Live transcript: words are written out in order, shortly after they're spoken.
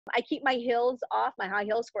I keep my heels off, my high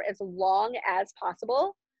heels, for as long as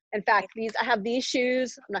possible. In fact, I have these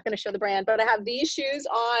shoes. I'm not going to show the brand, but I have these shoes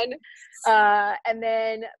on. And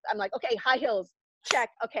then I'm like, okay, high heels, check.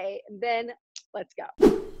 Okay, and then let's go.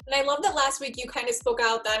 And I love that last week you kind of spoke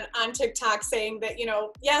out on TikTok saying that, you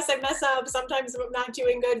know, yes, I mess up. Sometimes I'm not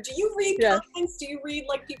doing good. Do you read comments? Do you read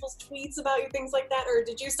like people's tweets about you, things like that? Or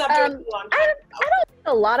did you stop doing it a long time ago? I don't read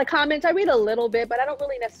a lot of comments. I read a little bit, but I don't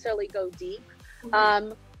really necessarily go deep.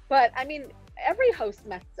 But I mean, every host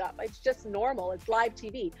messes up. It's just normal. It's live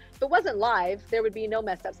TV. If it wasn't live, there would be no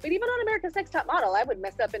mess ups. But even on America's Next Top Model, I would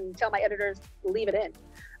mess up and tell my editors to leave it in.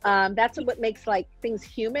 That's what makes like things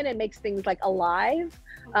human and makes things like alive.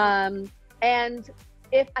 And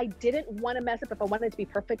if I didn't want to mess up, if I wanted it to be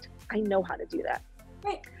perfect, I know how to do that.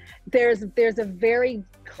 Right. There's a very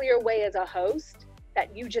clear way as a host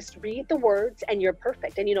that you just read the words and you're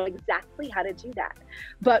perfect and you know exactly how to do that.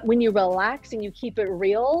 But when you relax and you keep it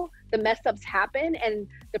real, the mess ups happen, and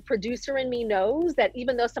the producer in me knows that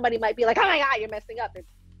even though somebody might be like, oh my God, you're messing up,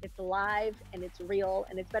 it's live and it's real,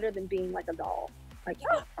 and it's better than being like a doll. Like,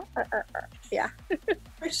 yeah.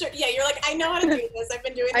 For sure. Yeah, you're like, I know how to do this. I've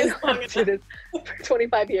been doing this long enough. For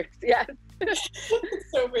 25 years. Yeah. It's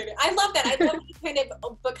so pretty. I love that. I love to kind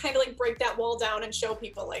of like break that wall down and show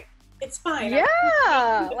people like, it's fine.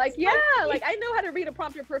 Yeah. Like I know how to read a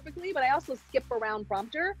prompter perfectly, but I also skip around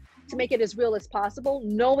prompter to make it as real as possible,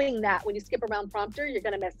 knowing that when you skip around prompter, you're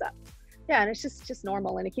going to mess up. Yeah. And it's just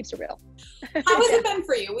normal, and it keeps it real. How has it been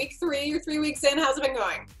for you? Week 3, you're 3 weeks in. How's it been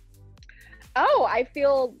going? Oh, I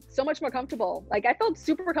feel so much more comfortable. Like I felt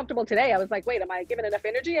super comfortable today. I was like, wait, am I giving enough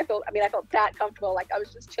energy? I felt that comfortable. Like I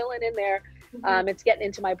was just chilling in there. It's getting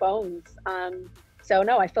into my bones. So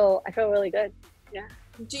no, I feel really good. Yeah.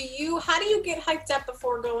 How do you get hyped up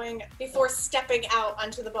before stepping out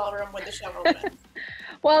onto the ballroom when the show opens?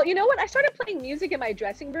 Well, you know what? I started playing music in my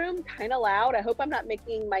dressing room kind of loud. I hope I'm not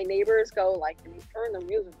making my neighbors go like, can you turn the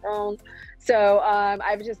music on? So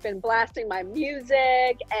I've just been blasting my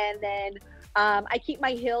music, and then I keep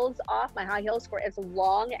my heels off, my high heels, for as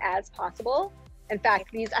long as possible. In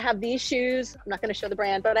fact, I have these shoes. I'm not going to show the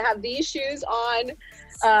brand, but I have these shoes on.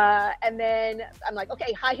 And then I'm like,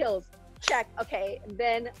 okay, high heels, check. Okay, and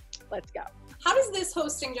then let's go. How does this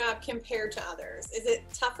hosting job compare to others? Is it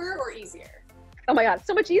tougher or easier? Oh my God,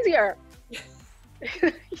 so much easier. Yes,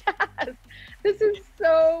 this is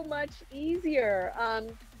so much easier.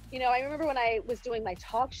 You know, I remember when I was doing my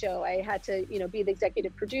talk show, I had to, you know, be the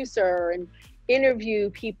executive producer and interview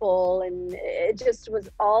people, and it just was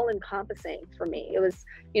all encompassing for me. It was,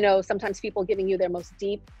 you know, sometimes people giving you their most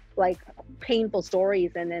deep, like painful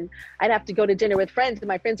stories, and then I'd have to go to dinner with friends, and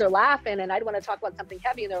my friends are laughing, and I'd want to talk about something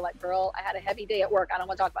heavy, and they're like, girl, I had a heavy day at work, I don't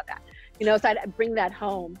want to talk about that, you know. So I'd bring that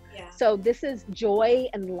home. Yeah. So this is joy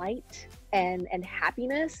and light and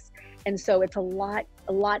happiness, and so it's a lot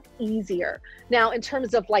easier. Now in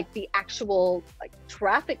terms of like the actual like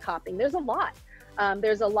traffic copying, there's a lot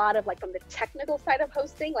of like from the technical side of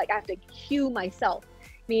hosting, like I have to cue myself,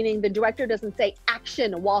 meaning the director doesn't say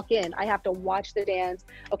action, walk in. I have to watch the dance.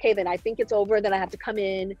 Okay, then I think it's over. Then I have to come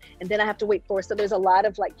in, and then I have to wait for. So there's a lot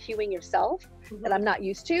of like cueing yourself that I'm not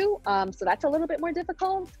used to. So that's a little bit more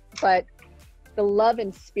difficult. But the love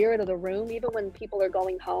and spirit of the room, even when people are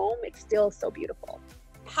going home, it's still so beautiful.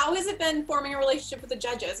 How has it been forming a relationship with the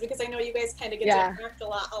judges? Because I know you guys kind of get to interact a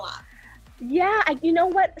lot. Yeah, you know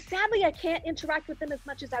what? Sadly, I can't interact with them as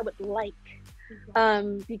much as I would like.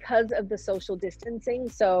 Because of the social distancing.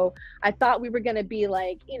 So I thought we were going to be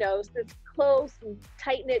like, you know, this close and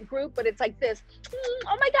tight-knit group, but it's like this,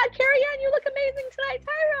 oh my God, Carrie Ann, you look amazing tonight,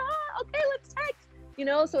 Tyra, okay, let's text, you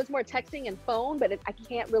know. So it's more texting and phone, but I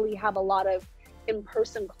can't really have a lot of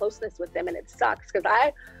in-person closeness with them, and it sucks because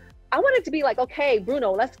I want it to be like, okay,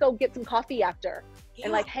 Bruno, let's go get some coffee after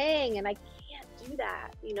and like hang, and I can't do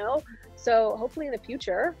that, you know. So hopefully in the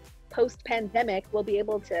future, post-pandemic, we'll be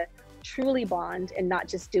able to truly bond and not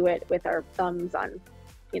just do it with our thumbs on,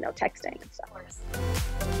 you know, texting and stuff.